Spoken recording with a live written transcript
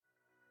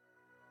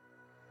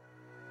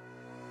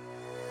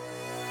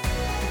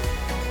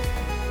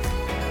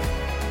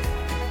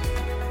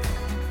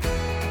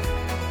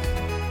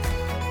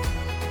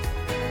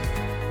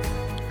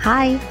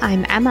Hi,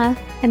 I'm Emma,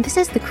 and this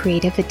is the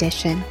Creative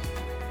Edition.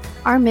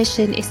 Our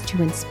mission is to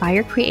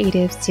inspire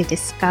creatives to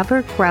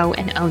discover, grow,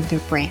 and own their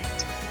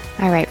brand.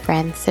 All right,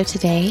 friends, so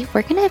today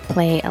we're going to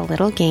play a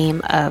little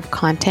game of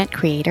Content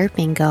Creator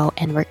Bingo,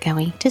 and we're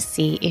going to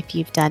see if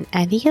you've done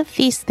any of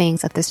these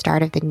things at the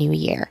start of the new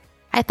year.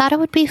 I thought it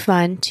would be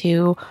fun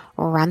to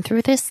run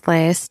through this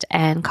list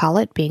and call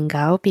it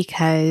bingo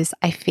because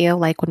I feel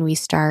like when we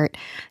start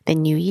the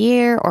new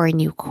year or a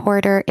new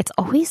quarter, it's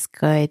always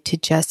good to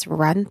just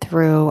run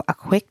through a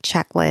quick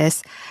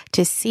checklist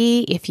to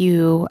see if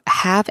you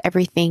have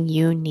everything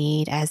you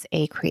need as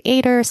a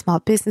creator, small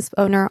business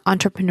owner,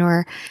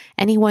 entrepreneur,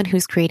 anyone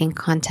who's creating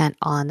content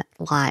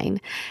online.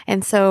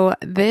 And so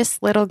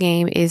this little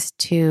game is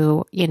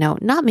to,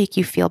 not make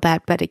you feel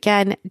bad, but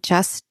again,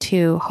 just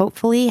to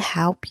hopefully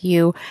help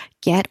you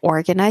get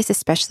organized,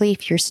 especially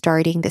if you're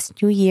starting this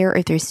new year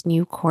or this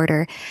new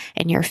quarter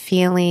and you're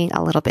feeling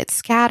a little bit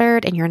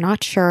scattered and you're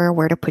not sure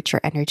where to put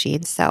your energy.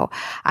 And so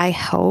I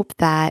hope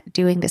that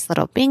doing this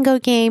little bingo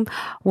game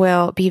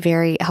will be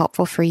very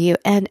helpful for you.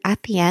 And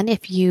at the end,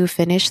 if you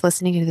finish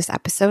listening to this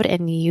episode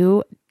and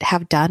you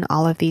have done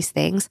all of these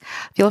things,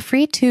 feel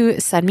free to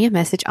send me a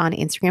message on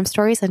Instagram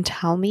stories and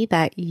tell me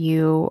that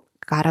you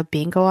got a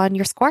bingo on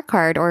your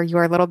scorecard or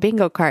your little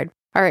bingo card.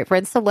 All right,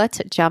 friends, so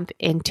let's jump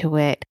into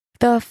it.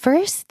 The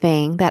first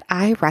thing that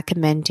I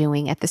recommend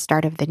doing at the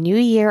start of the new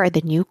year or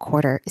the new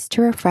quarter is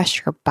to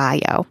refresh your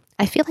bio.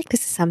 I feel like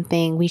this is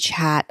something we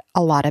chat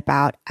a lot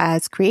about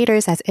as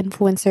creators, as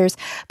influencers,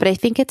 but I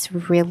think it's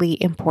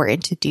really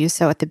important to do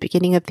so at the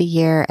beginning of the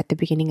year, at the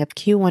beginning of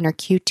Q1 or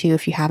Q2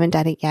 if you haven't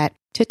done it yet,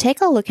 to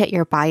take a look at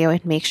your bio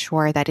and make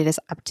sure that it is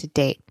up to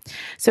date.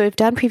 So we've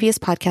done previous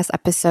podcast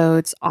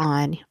episodes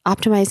on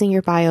optimizing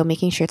your bio,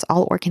 making sure it's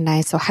all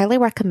organized. So highly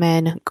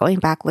recommend going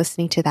back,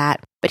 listening to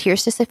that. But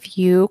here's just a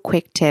few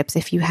quick tips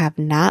if you have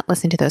not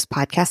listened to those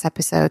podcast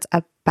episodes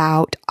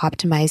about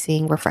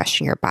optimizing,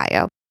 refreshing your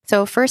bio.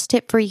 So first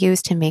tip for you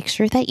is to make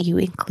sure that you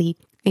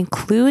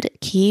include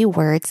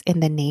keywords in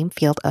the name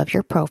field of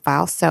your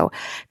profile. So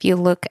if you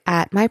look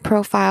at my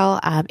profile,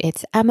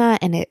 it's Emma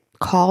and it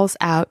calls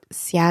out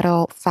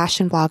Seattle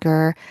fashion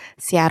blogger,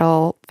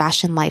 Seattle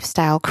fashion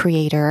lifestyle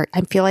creator.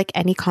 I feel like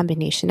any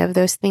combination of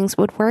those things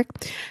would work.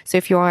 So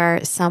if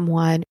you're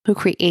someone who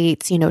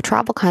creates,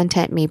 travel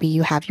content, maybe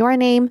you have your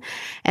name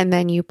and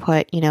then you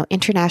put,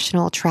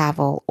 international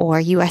travel or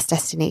US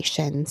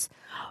destinations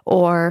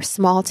or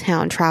small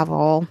town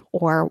travel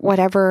or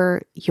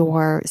whatever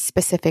your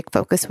specific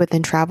focus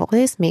within travel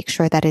is, make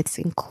sure that it's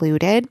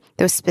included,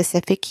 those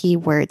specific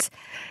keywords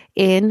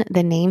in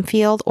the name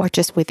field or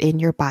just within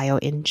your bio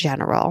in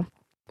general.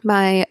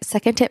 My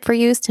second tip for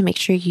you is to make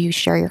sure you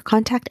share your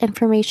contact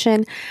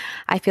information.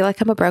 I feel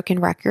like I'm a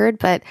broken record,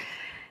 but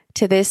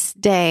to this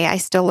day, I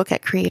still look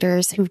at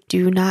creators who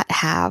do not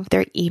have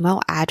their email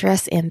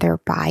address in their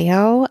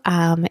bio.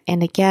 And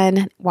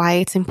again, why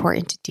it's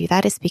important to do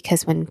that is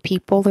because when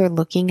people are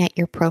looking at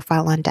your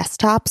profile on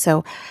desktop,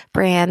 so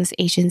brands,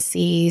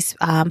 agencies,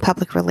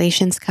 public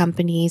relations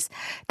companies,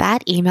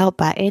 that email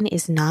button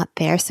is not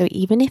there. So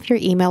even if your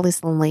email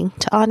is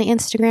linked on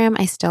Instagram,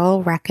 I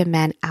still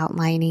recommend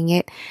outlining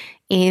it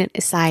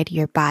inside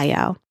your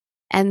bio.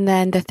 And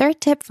then the third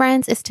tip,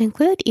 friends, is to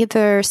include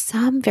either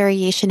some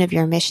variation of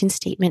your mission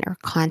statement or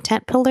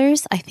content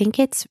pillars. I think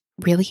it's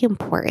really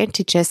important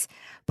to just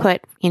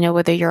put,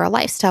 whether you're a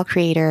lifestyle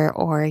creator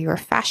or you're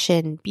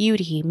fashion,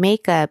 beauty,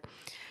 makeup,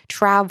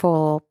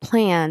 travel,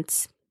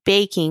 plants,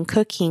 baking,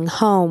 cooking,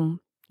 home,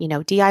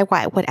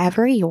 DIY,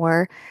 whatever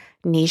your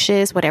niche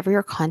is, whatever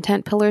your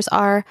content pillars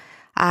are,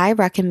 I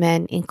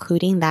recommend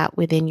including that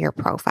within your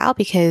profile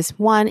because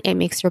one, it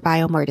makes your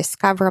bio more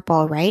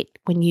discoverable, right?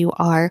 When you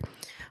are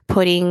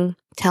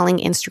telling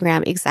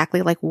Instagram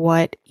exactly like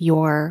what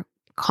your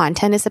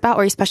content is about,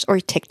 or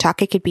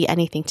TikTok, it could be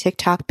anything,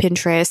 TikTok,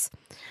 Pinterest,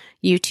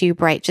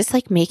 YouTube, right? Just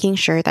like making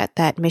sure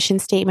that mission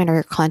statement or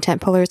your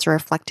content pillars are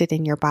reflected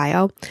in your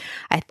bio.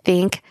 I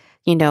think,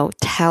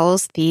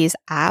 tells these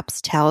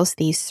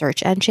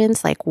search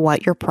engines like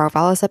what your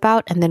profile is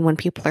about. And then when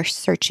people are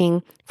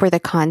searching for the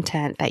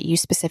content that you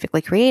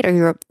specifically create or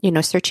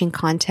you're, searching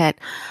content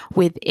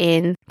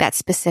within that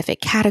specific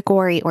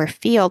category or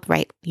field,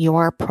 right,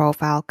 your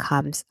profile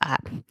comes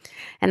up.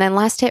 And then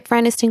last tip,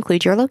 friend, is to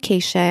include your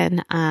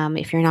location.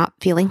 If you're not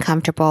feeling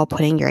comfortable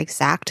putting your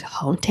exact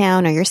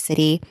hometown or your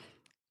city,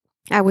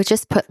 I would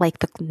just put like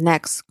the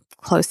next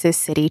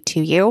closest city to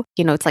you.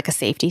 It's like a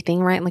safety thing,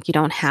 right? Like you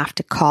don't have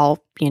to call,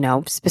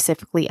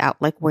 specifically out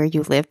like where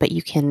you live, but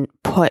you can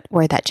put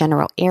where that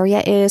general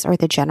area is or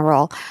the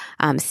general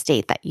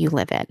state that you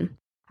live in.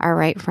 All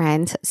right,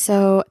 friends.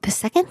 So the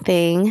second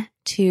thing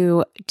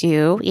to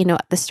do,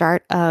 at the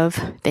start of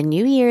the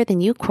new year, the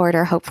new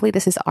quarter, hopefully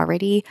this is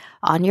already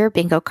on your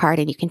bingo card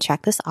and you can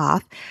check this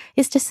off,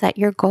 is to set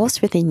your goals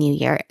for the new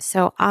year.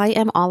 So I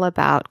am all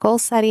about goal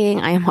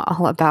setting. I am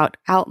all about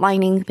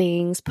outlining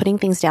things, putting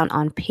things down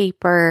on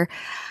paper,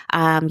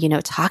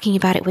 talking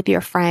about it with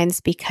your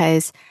friends,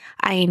 because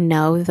I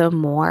know the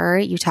more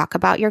you talk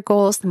about your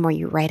goals, the more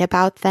you write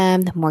about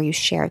them, the more you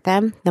share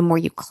them, the more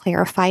you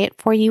clarify it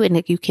for you and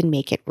that you can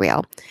make it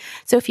real.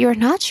 So if you're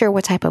not sure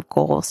what type of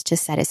goals to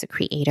set as a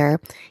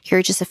creator, here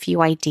are just a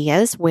few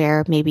ideas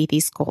where maybe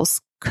these goals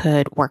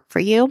could work for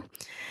you.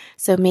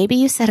 So maybe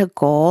you set a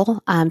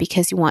goal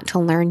because you want to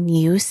learn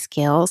new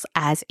skills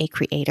as a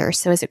creator.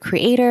 So as a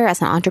creator,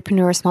 as an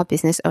entrepreneur, small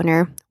business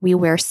owner, we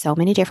wear so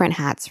many different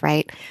hats,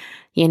 right?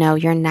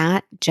 You're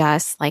not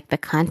just like the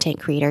content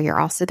creator, you're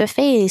also the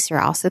face,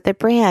 you're also the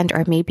brand,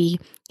 or maybe,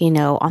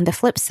 on the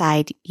flip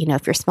side,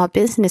 if you're a small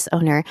business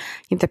owner,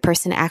 you're the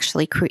person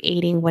actually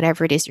creating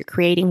whatever it is you're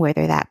creating,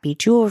 whether that be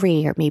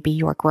jewelry, or maybe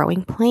you're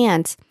growing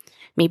plants,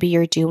 maybe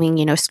you're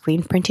doing,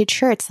 screen printed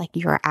shirts, like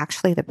you're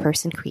actually the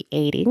person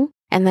creating.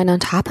 And then on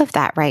top of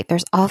that, right,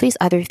 there's all these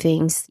other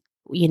things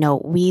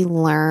we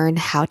learn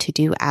how to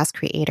do as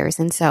creators.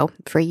 And so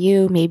for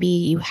you, maybe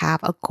you have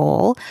a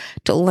goal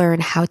to learn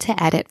how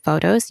to edit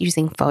photos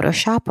using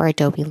Photoshop or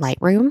Adobe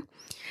Lightroom.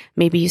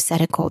 Maybe you set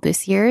a goal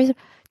this year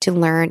to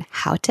learn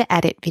how to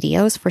edit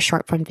videos for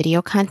short form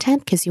video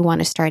content because you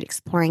want to start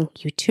exploring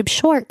YouTube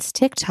Shorts,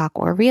 TikTok,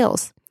 or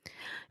Reels.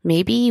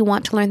 Maybe you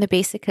want to learn the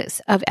basics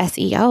of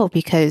SEO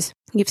because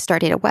you've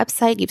started a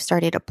website, you've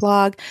started a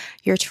blog,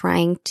 you're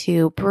trying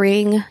to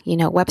bring,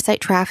 website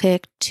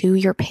traffic to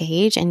your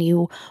page and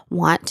you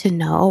want to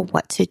know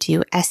what to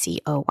do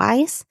SEO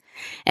wise.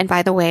 And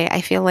by the way,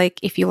 I feel like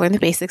if you learn the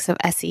basics of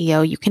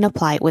SEO, you can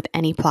apply it with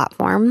any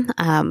platform.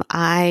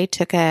 I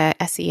took a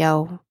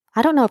SEO,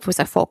 I don't know if it was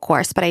a full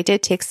course, but I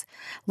did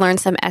learn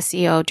some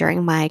SEO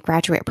during my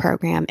graduate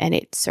program and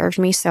it served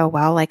me so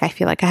well. Like I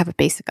feel like I have a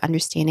basic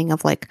understanding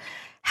of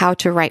how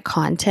to write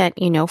content,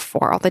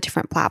 for all the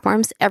different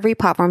platforms. Every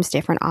platform's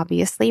different,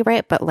 obviously,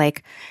 right? But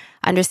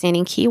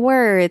understanding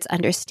keywords,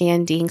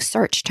 understanding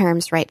search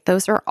terms, right?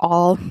 Those are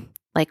all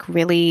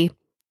really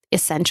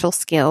essential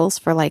skills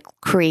for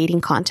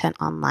creating content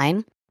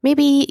online.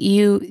 Maybe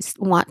you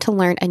want to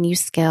learn a new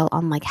skill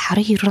on how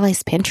to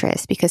utilize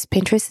Pinterest because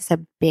Pinterest is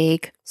a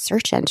big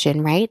search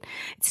engine, right?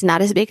 It's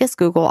not as big as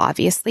Google,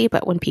 obviously,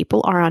 but when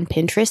people are on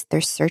Pinterest,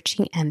 they're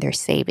searching and they're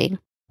saving.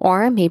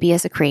 Or maybe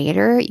as a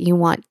creator, you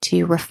want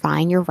to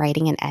refine your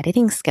writing and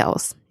editing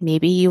skills.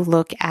 Maybe you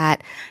look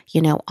at,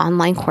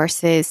 online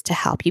courses to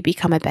help you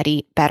become a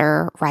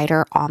better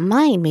writer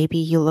online. Maybe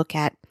you look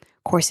at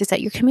courses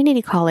at your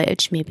community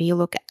college. Maybe you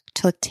look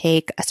to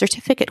take a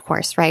certificate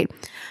course, right?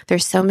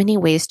 There's so many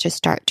ways to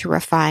start to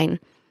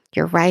refine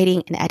your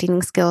writing and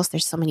editing skills.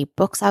 There's so many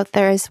books out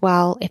there as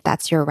well, if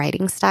that's your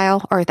writing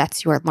style or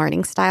that's your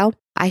learning style.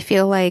 I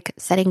feel like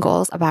setting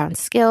goals around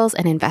skills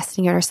and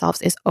investing in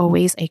ourselves is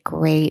always a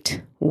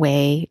great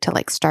way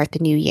to start the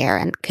new year.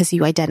 And because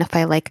you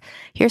identify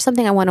here's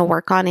something I want to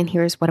work on and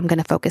here's what I'm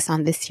going to focus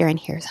on this year and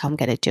here's how I'm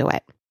going to do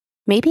it.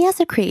 Maybe as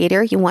a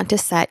creator, you want to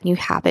set new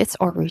habits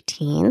or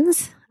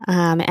routines.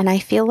 And I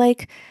feel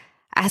like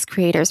as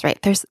creators,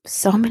 right, there's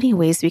so many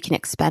ways we can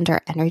expend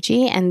our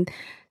energy. And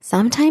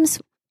sometimes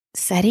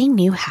setting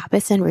new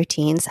habits and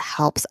routines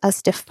helps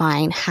us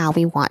define how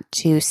we want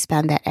to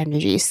spend that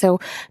energy. So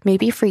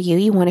maybe for you,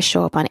 you want to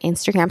show up on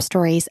Instagram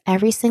stories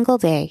every single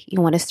day.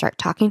 You want to start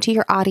talking to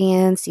your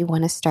audience. You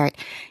want to start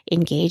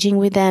engaging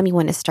with them. You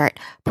want to start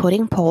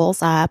putting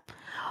polls up.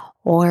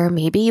 Or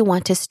maybe you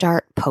want to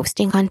start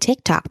posting on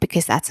TikTok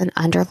because that's an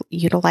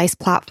underutilized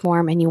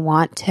platform and you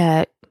want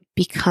to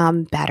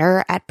become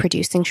better at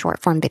producing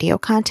short form video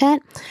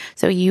content.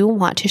 So you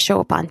want to show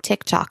up on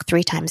TikTok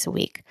 3 times a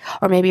week.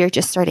 Or maybe you're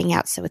just starting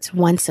out, so it's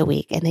once a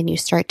week. And then you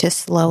start to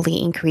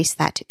slowly increase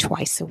that to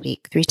twice a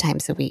week, 3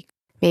 times a week.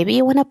 Maybe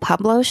you want to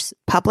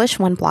publish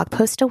 1 blog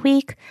post a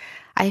week.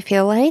 I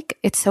feel like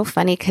it's so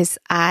funny because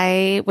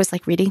I was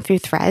reading through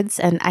threads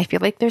and I feel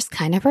like there's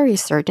kind of a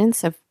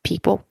resurgence of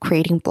people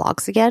creating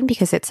blogs again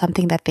because it's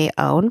something that they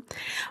own,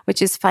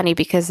 which is funny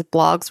because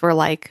blogs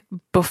were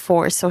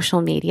before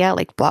social media,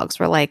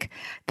 blogs were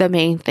the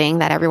main thing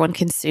that everyone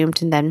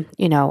consumed. And then,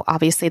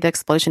 obviously the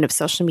explosion of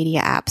social media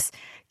apps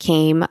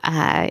came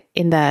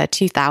in the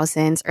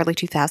 2000s, early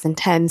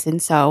 2010s.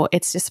 And so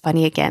it's just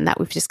funny again that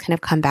we've just kind of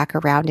come back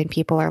around and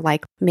people are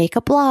make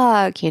a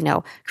blog,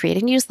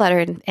 create a newsletter.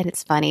 And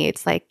it's funny.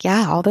 It's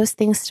yeah, all those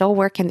things still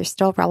work and they're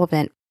still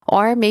relevant.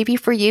 Or maybe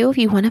for you, if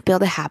you want to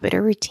build a habit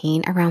or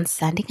routine around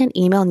sending an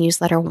email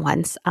newsletter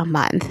once a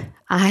month.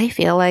 I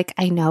feel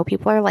I know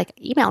people are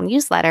email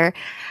newsletter.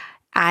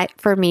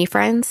 For me,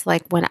 friends,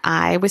 when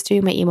I was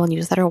doing my email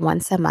newsletter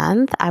once a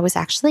month, I was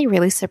actually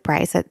really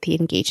surprised at the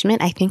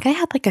engagement. I think I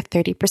had a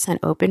 30%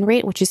 open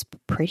rate, which is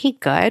pretty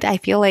good. I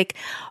feel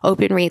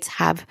open rates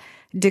have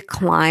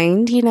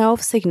declined,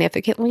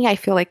 significantly. I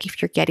feel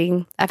if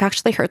you're I've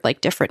actually heard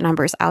different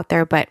numbers out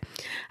there, but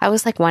I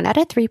was 1 out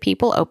of 3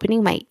 people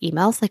opening my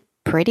emails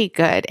pretty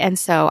good. And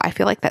so I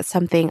feel like that's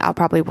something I'll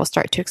probably will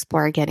start to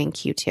explore again in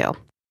Q2.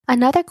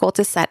 Another goal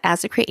to set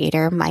as a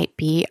creator might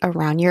be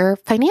around your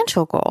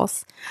financial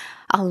goals.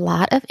 A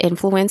lot of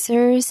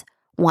influencers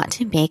want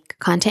to make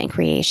content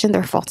creation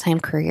their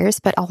full-time careers,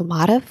 but a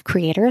lot of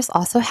creators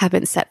also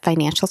haven't set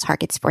financial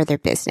targets for their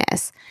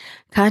business.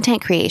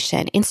 Content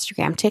creation,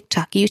 Instagram,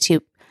 TikTok,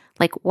 YouTube,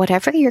 like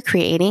whatever you're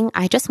creating,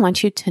 I just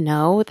want you to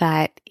know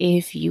that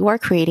if you are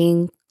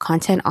creating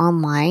content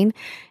online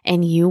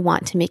and you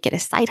want to make it a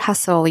side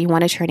hustle, you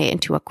want to turn it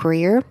into a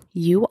career,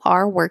 you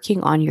are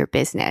working on your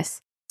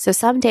business. So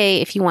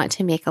someday, if you want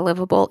to make a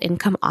livable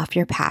income off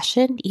your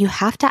passion, you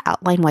have to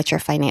outline what your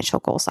financial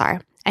goals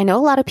are. I know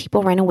a lot of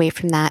people run away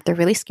from that. They're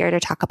really scared to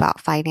talk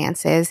about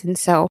finances. And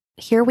so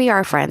here we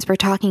are, friends, we're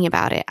talking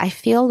about it. I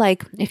feel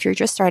like if you're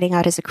just starting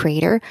out as a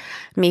creator,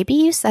 maybe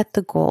you set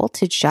the goal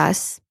to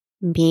just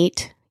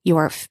meet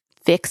your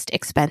fixed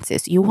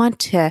expenses. You want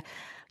to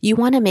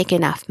make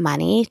enough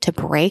money to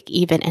break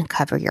even and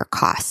cover your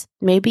costs.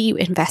 Maybe you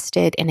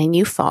invested in a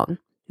new phone.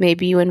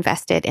 Maybe you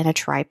invested in a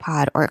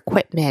tripod or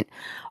equipment,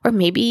 or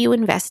maybe you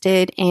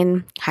invested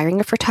in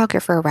hiring a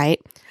photographer, right?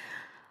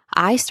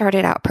 I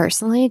started out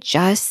personally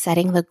just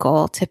setting the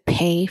goal to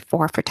pay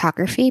for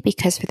photography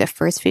because for the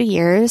first few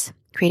years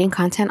creating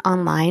content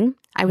online,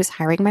 I was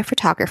hiring my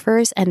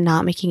photographers and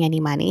not making any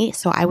money.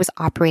 So I was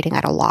operating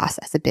at a loss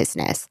as a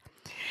business.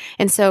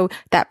 And so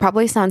that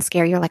probably sounds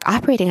scary. You're like,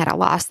 operating at a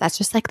loss. That's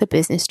just like the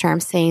business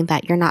term saying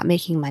that you're not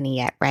making money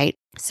yet, right?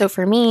 So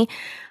for me,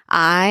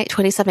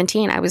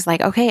 2017, I was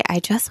like, okay, I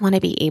just want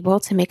to be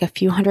able to make a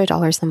few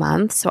 $100s a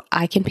month so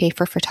I can pay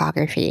for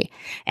photography.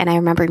 And I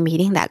remember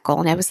meeting that goal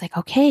and I was like,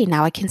 okay,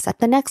 now I can set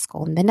the next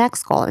goal and the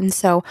next goal. And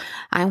so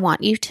I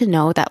want you to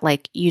know that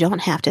like, you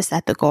don't have to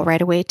set the goal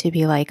right away to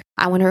be like,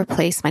 I want to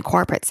replace my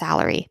corporate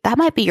salary. That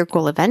might be your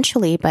goal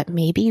eventually, but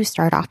maybe you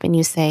start off and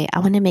you say, I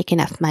want to make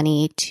enough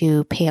money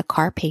to pay a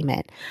car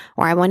payment,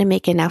 or I want to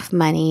make enough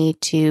money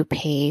to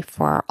pay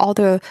for all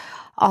the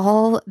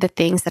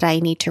things that I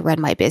need to run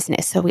my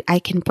business so I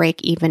can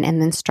break even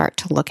and then start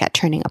to look at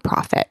turning a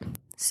profit.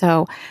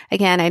 So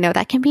again, I know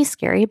that can be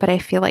scary, but I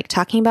feel like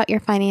talking about your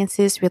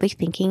finances, really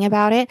thinking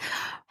about it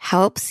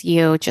helps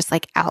you just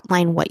like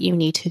outline what you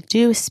need to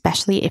do,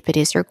 especially if it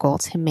is your goal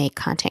to make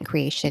content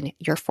creation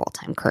your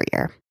full-time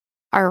career.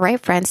 All right,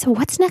 friends. So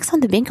what's next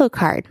on the bingo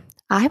card?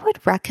 I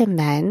would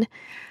recommend,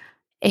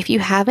 if you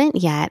haven't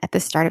yet at the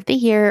start of the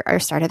year or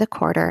start of the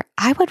quarter,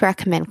 I would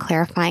recommend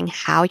clarifying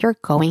how you're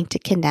going to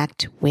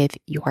connect with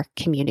your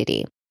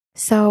community.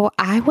 So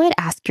I would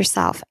ask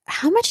yourself,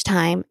 how much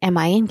time am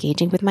I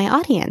engaging with my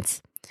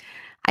audience?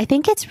 I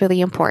think it's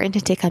really important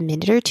to take a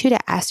minute or two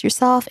to ask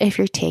yourself if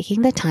you're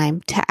taking the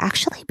time to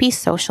actually be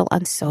social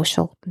on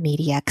social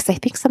media. Because I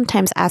think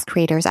sometimes as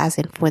creators, as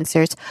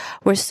influencers,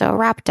 we're so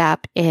wrapped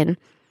up in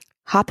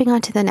hopping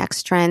onto the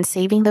next trend,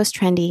 saving those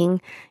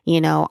trending,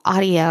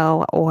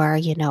 audio, or,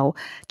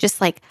 just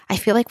like, I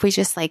feel like we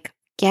just like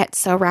get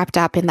so wrapped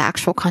up in the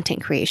actual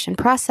content creation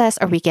process,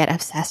 or we get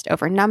obsessed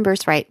over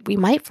numbers, right? We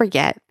might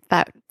forget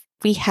that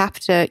we have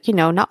to,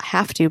 not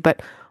have to,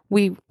 but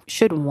we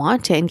should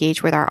want to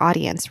engage with our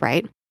audience,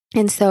 right?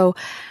 And so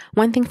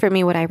one thing for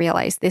me, what I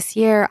realized this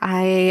year,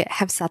 I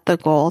have set the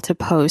goal to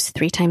post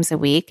 3 times a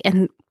week.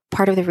 And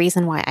part of the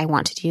reason why I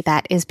want to do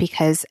that is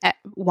because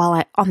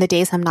on the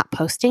days I'm not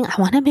posting, I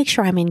want to make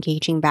sure I'm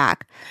engaging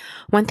back.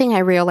 One thing I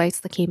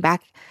realized looking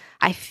back,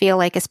 I feel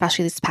like,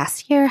 especially this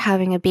past year,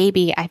 having a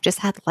baby, I've just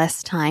had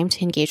less time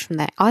to engage from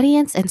the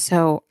audience. And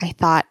so I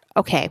thought,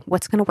 okay,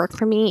 what's going to work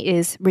for me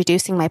is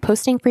reducing my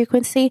posting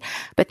frequency.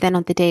 But then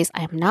on the days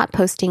I'm not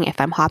posting,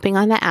 if I'm hopping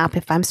on the app,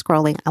 if I'm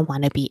scrolling, I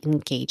want to be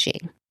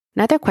engaging.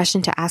 Another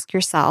question to ask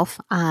yourself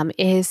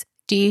is,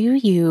 do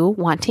you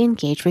want to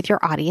engage with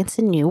your audience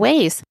in new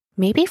ways?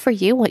 Maybe for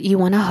you, you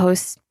want to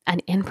host an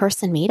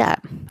in-person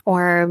meetup,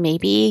 or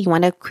maybe you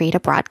want to create a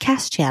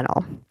broadcast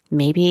channel.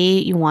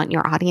 Maybe you want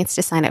your audience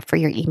to sign up for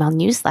your email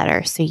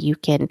newsletter so you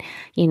can,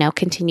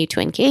 continue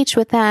to engage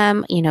with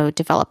them,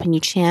 develop a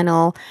new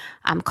channel,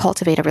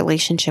 cultivate a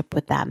relationship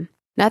with them.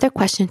 Another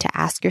question to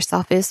ask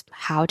yourself is,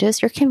 how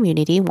does your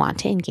community want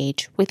to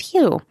engage with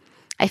you?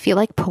 I feel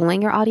like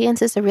polling your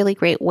audience is a really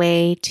great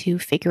way to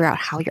figure out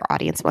how your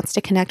audience wants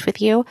to connect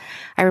with you.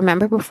 I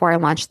remember before I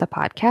launched the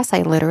podcast,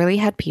 I literally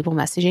had people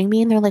messaging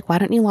me and they're like, why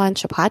don't you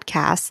launch a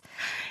podcast?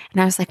 And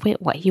I was like,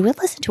 wait, what? You would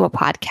listen to a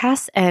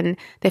podcast? And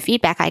the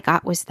feedback I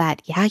got was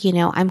that, yeah,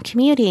 I'm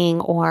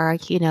commuting, or,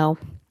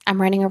 I'm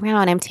running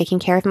around, I'm taking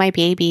care of my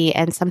baby,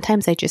 and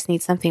sometimes I just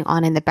need something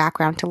on in the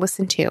background to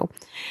listen to.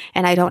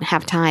 And I don't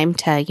have time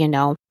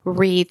to,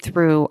 read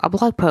through a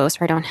blog post,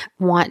 or I don't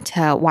want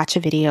to watch a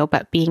video,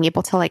 but being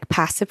able to like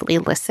passively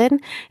listen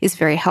is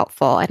very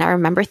helpful. And I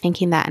remember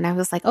thinking that, and I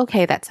was like,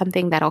 okay, that's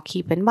something that I'll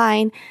keep in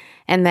mind.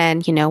 And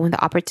then, when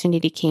the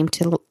opportunity came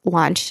to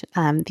launch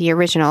the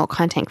original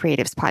Content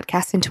Creatives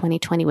podcast in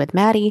 2020 with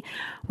Maddie,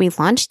 we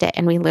launched it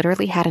and we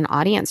literally had an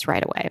audience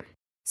right away.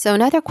 So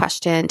another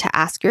question to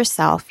ask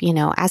yourself,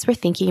 as we're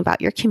thinking about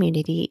your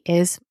community,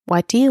 is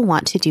what do you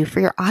want to do for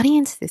your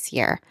audience this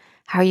year?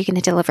 How are you going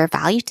to deliver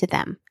value to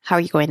them? How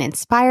are you going to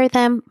inspire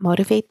them,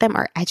 motivate them,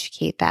 or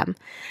educate them?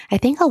 I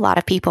think a lot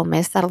of people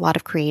miss that a lot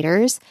of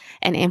creators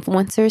and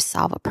influencers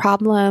solve a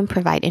problem,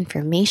 provide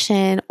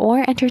information,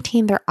 or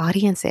entertain their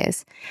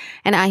audiences.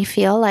 And I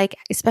feel like,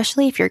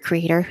 especially if you're a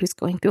creator who's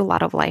going through a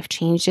lot of life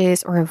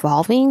changes or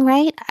evolving,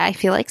 right? I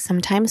feel like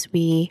sometimes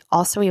we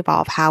also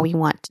evolve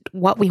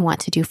what we want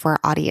to do for our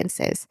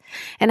audiences.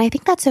 And I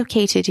think that's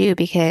okay to do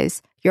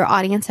because your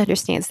audience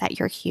understands that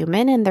you're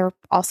human and they're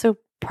also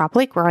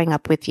probably growing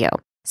up with you.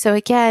 So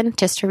again,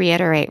 just to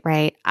reiterate,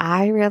 right?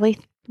 I really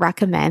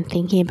recommend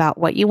thinking about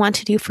what you want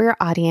to do for your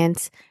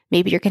audience.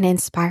 Maybe you're going to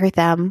inspire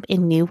them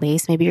in new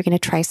ways. Maybe you're going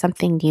to try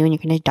something new and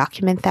you're going to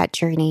document that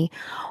journey.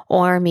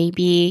 Or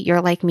maybe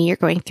you're like me, you're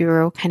going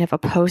through kind of a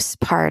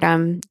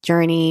postpartum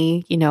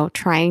journey,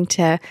 trying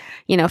to,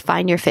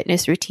 find your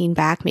fitness routine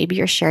back. Maybe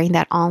you're sharing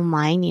that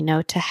online,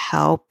 to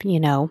help,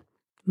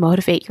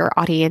 motivate your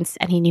audience.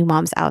 Any new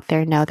moms out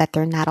there know that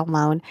they're not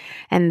alone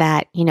and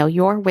that,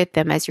 you're with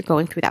them as you're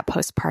going through that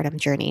postpartum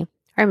journey.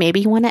 Or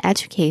maybe you want to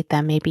educate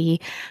them. Maybe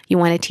you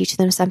want to teach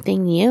them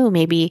something new.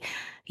 Maybe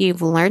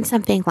you've learned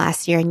something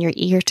last year and you're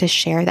eager to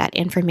share that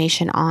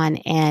information on,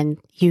 and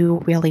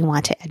you really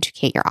want to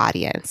educate your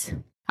audience.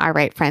 All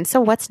right, friends.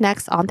 So what's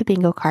next on the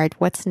bingo card?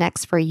 What's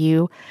next for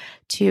you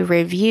to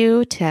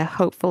review, to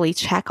hopefully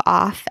check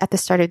off at the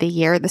start of the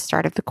year, the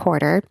start of the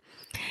quarter?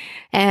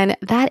 And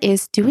that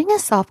is doing a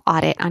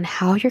self-audit on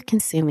how you're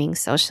consuming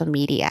social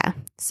media.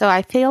 So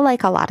I feel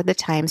like a lot of the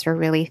times we're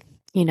really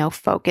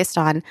focused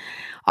on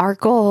our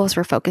goals,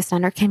 we're focused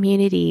on our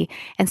community.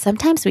 And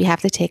sometimes we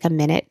have to take a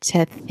minute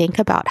to think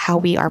about how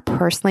we are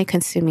personally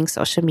consuming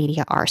social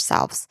media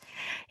ourselves.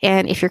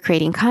 And if you're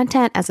creating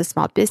content as a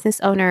small business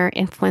owner,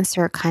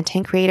 influencer,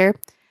 content creator,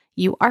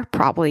 you are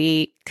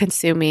probably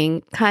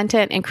consuming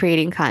content and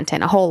creating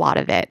content, a whole lot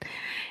of it.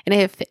 And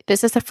if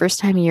this is the first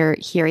time you're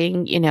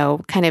hearing,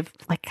 kind of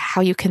like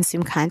how you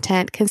consume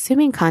content,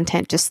 consuming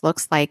content just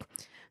looks like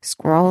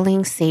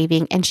scrolling,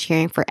 saving, and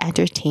sharing for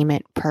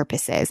entertainment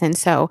purposes. And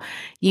so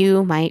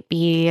you might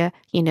be,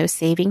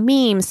 saving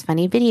memes,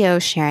 funny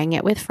videos, sharing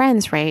it with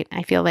friends, right?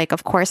 I feel like,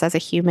 of course, as a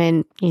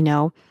human, in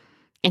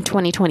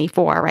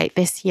 2024, right,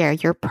 this year,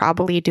 you're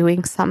probably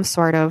doing some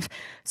sort of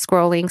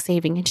scrolling,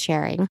 saving, and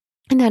sharing.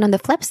 And then on the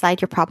flip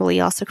side, you're probably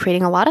also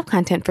creating a lot of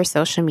content for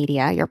social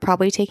media. You're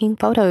probably taking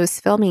photos,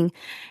 filming,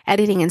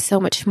 editing, and so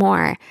much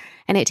more.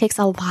 And it takes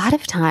a lot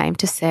of time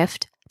to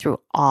sift through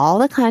all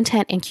the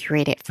content and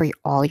curate it for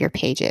all your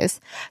pages.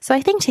 So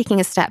I think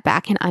taking a step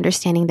back and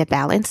understanding the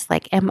balance,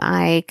 like, am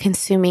I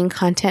consuming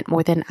content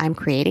more than I'm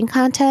creating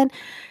content?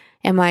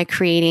 Am I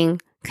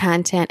creating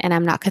content and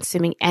I'm not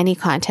consuming any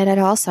content at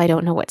all, so I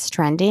don't know what's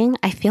trending?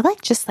 I feel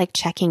like just like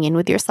checking in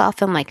with yourself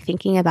and like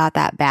thinking about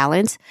that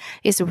balance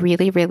is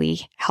really,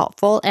 really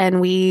helpful. And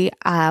we,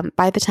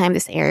 by the time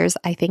this airs,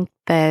 I think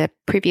the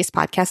previous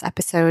podcast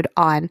episode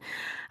on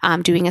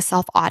doing a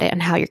self-audit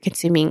on how you're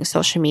consuming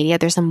social media,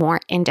 there's a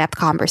more in-depth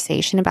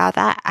conversation about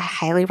that. I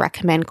highly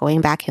recommend going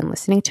back and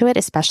listening to it,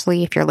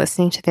 especially if you're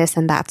listening to this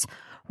and that's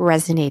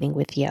resonating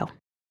with you.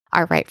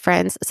 All right,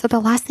 friends. So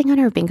the last thing on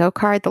our bingo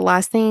card, the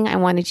last thing I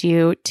wanted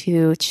you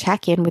to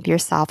check in with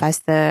yourself as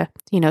the,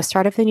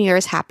 start of the new year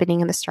is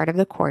happening and the start of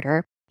the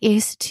quarter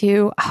is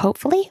to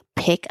hopefully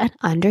pick an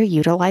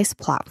underutilized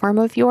platform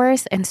of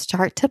yours and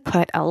start to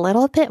put a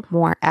little bit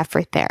more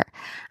effort there.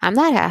 I'm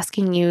not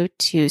asking you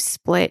to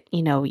split,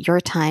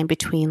 your time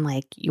between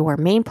like your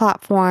main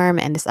platform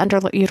and this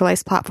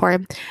underutilized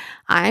platform.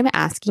 I'm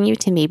asking you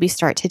to maybe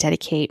start to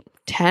dedicate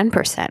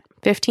 10%,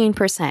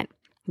 15%.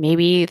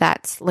 Maybe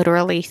that's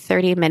literally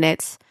 30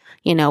 minutes,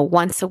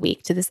 once a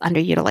week to this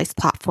underutilized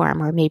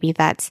platform, or maybe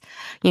that's,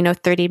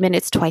 30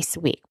 minutes twice a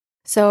week.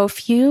 So a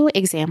few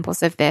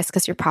examples of this,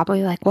 because you're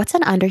probably like, what's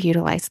an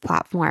underutilized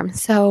platform?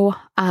 So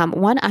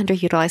one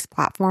underutilized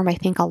platform I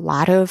think a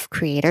lot of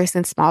creators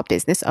and small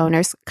business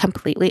owners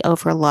completely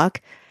overlook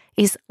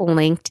is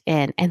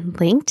LinkedIn. And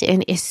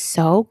LinkedIn is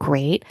so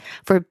great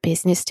for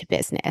business to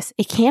business.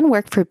 It can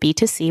work for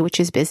B2C, which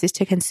is business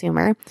to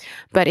consumer,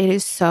 but it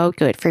is so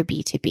good for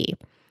B2B.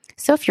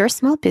 So if you're a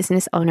small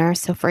business owner,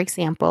 so for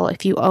example,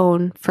 if you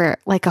own for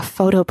like a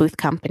photo booth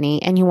company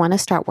and you want to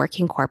start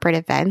working corporate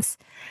events,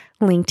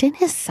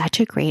 LinkedIn is such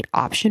a great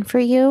option for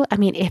you. I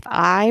mean, if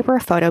I were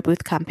a photo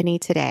booth company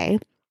today,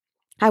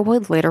 I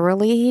would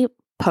literally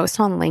post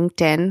on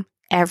LinkedIn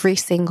every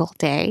single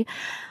day.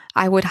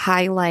 I would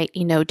highlight,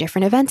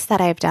 different events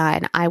that I've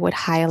done. I would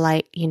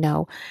highlight,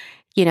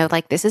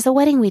 like this is a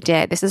wedding we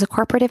did. This is a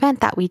corporate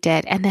event that we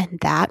did. And then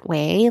that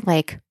way,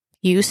 like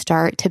you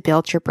start to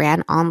build your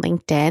brand on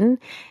LinkedIn,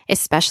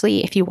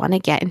 especially if you want to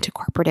get into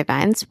corporate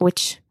events,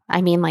 which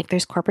I mean, like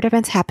there's corporate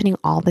events happening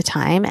all the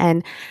time.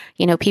 And,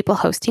 people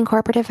hosting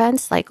corporate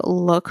events, like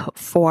look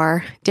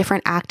for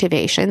different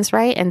activations,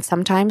 right? And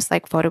sometimes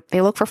like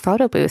they look for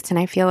photo booths. And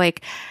I feel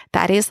like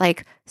that is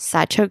like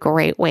such a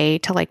great way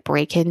to like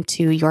break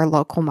into your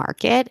local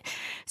market.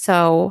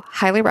 So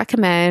highly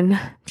recommend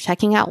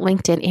checking out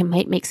LinkedIn. It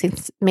might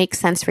make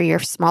sense for your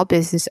small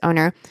business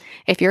owner.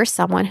 If you're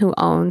someone who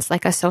owns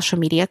like a social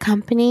media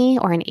company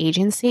or an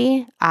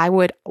agency, I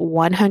would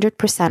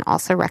 100%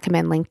 also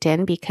recommend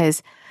LinkedIn,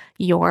 because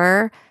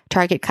your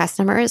target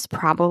customer is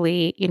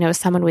probably,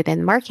 someone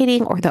within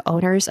marketing or the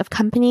owners of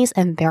companies,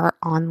 and they're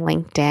on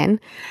LinkedIn.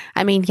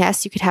 I mean,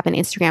 yes, you could have an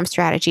Instagram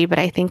strategy, but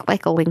I think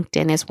like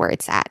LinkedIn is where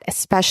it's at,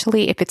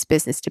 especially if it's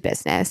business to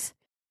business.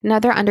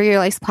 Another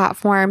underutilized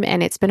platform,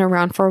 and it's been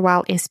around for a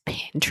while, is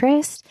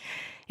Pinterest.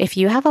 If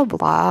you have a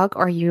blog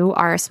or you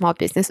are a small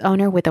business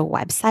owner with a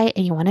website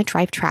and you want to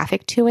drive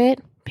traffic to it,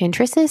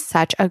 Pinterest is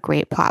such a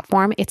great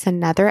platform. It's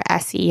another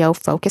SEO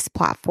focused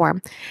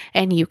platform,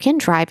 and you can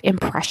drive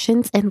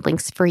impressions and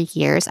links for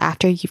years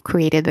after you've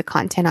created the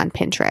content on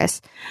Pinterest.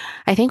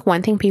 I think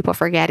one thing people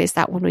forget is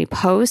that when we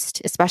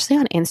post, especially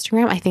on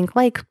Instagram, I think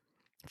like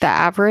the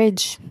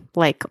average,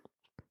 like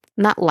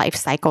not life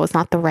cycle is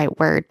not the right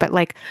word, but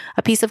like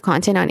a piece of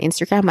content on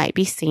Instagram might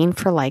be seen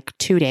for like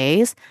 2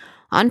 days.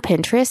 On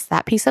Pinterest,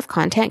 that piece of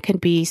content can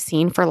be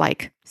seen for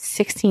like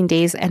 16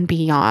 days and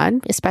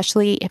beyond,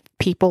 especially if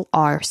people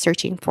are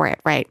searching for it,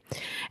 right?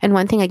 And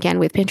one thing again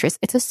with Pinterest,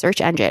 it's a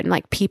search engine.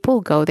 Like people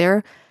go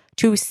there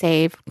to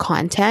save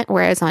content,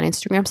 whereas on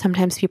Instagram,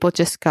 sometimes people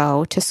just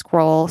go to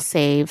scroll,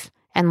 save,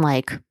 and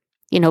like,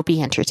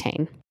 be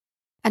entertained.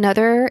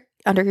 Another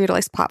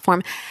underutilized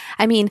platform,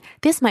 I mean,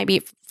 this might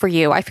be for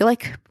you. I feel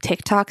like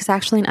TikTok is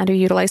actually an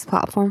underutilized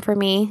platform for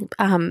me.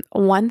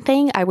 One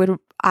thing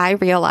I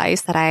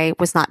realized that I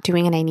was not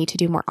doing and I need to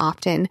do more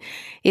often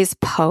is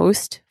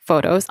post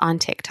photos on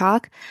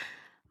TikTok.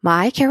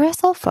 My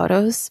carousel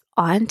photos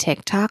on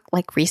TikTok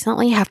like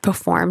recently have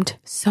performed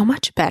so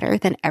much better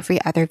than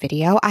every other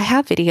video. I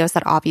have videos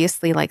that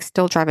obviously like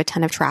still drive a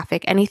ton of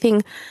traffic.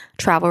 Anything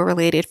travel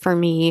related for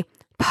me,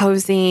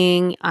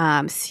 posing,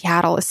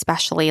 Seattle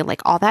especially,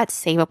 like all that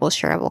savable,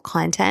 shareable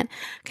content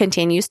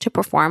continues to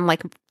perform.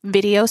 Like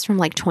videos from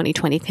like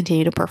 2020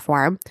 continue to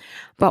perform.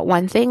 But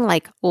one thing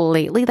like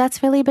lately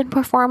that's really been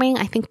performing,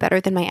 I think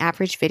better than my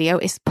average video,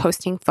 is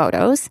posting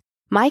photos.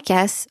 My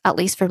guess, at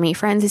least for me,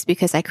 friends, is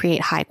because I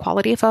create high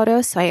quality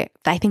photos. So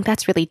I think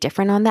that's really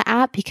different on the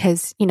app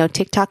because,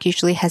 TikTok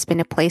usually has been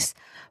a place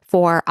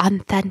for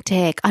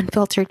authentic,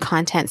 unfiltered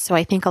content. So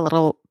I think a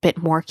little bit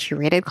more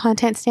curated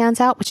content stands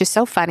out, which is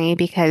so funny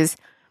because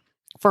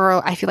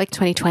I feel like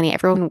 2020,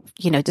 everyone,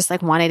 just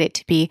like wanted it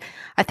to be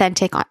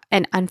authentic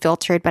and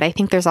unfiltered. But I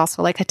think there's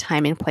also like a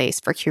time and place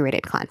for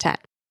curated content.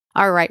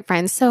 All right,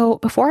 friends. So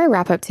before I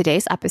wrap up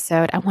today's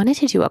episode, I wanted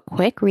to do a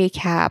quick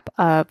recap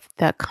of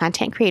the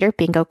Content Creator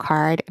Bingo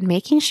card,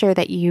 making sure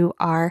that you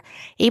are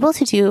able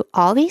to do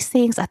all these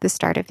things at the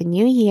start of the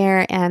new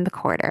year and the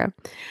quarter.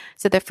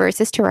 So the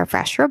first is to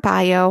refresh your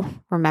bio.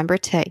 Remember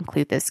to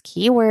include those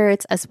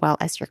keywords as well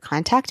as your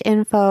contact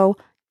info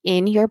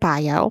in your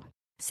bio.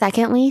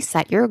 Secondly,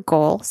 set your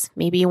goals.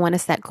 Maybe you want to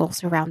set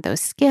goals around those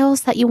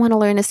skills that you want to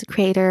learn as a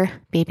creator.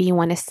 Maybe you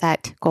want to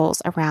set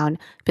goals around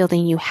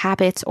building new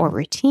habits or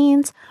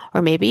routines,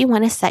 or maybe you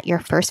want to set your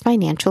first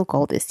financial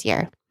goal this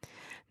year.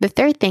 The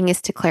third thing is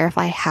to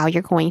clarify how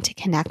you're going to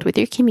connect with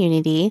your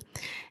community,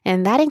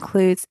 and that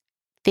includes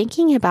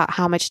thinking about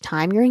how much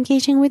time you're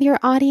engaging with your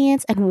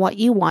audience and what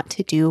you want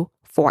to do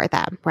for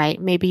them, right?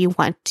 Maybe you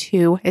want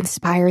to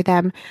inspire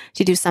them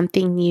to do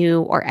something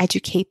new or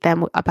educate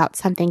them about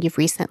something you've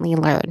recently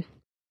learned.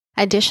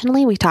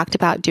 Additionally, we talked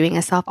about doing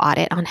a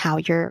self-audit on how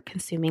you're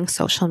consuming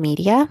social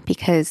media,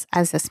 because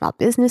as a small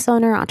business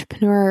owner,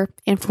 entrepreneur,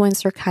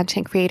 influencer,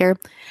 content creator,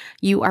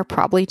 you are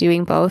probably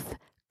doing both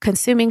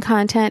consuming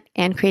content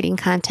and creating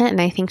content. And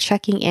I think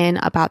checking in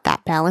about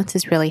that balance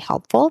is really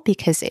helpful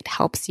because it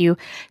helps you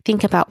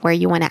think about where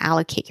you want to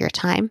allocate your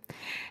time.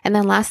 And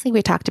then lastly,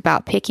 we talked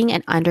about picking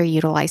an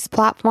underutilized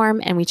platform,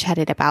 and we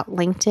chatted about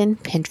LinkedIn,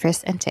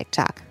 Pinterest, and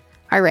TikTok.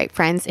 All right,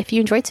 friends, if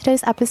you enjoyed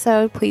today's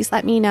episode, please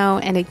let me know.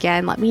 And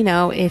again, let me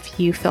know if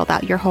you filled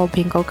out your whole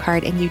bingo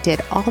card and you did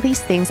all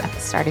these things at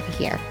the start of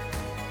the year.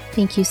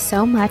 Thank you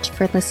so much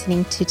for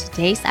listening to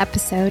today's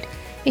episode.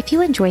 If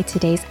you enjoyed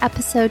today's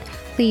episode,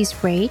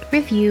 please rate,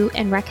 review,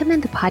 and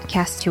recommend the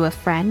podcast to a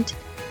friend.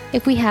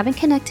 If we haven't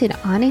connected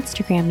on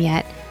Instagram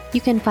yet,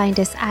 you can find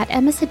us at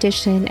Emma's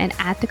Edition and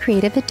at The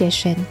Creative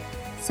Edition.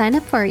 Sign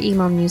up for our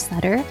email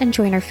newsletter and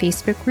join our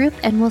Facebook group,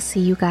 and we'll see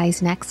you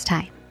guys next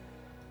time.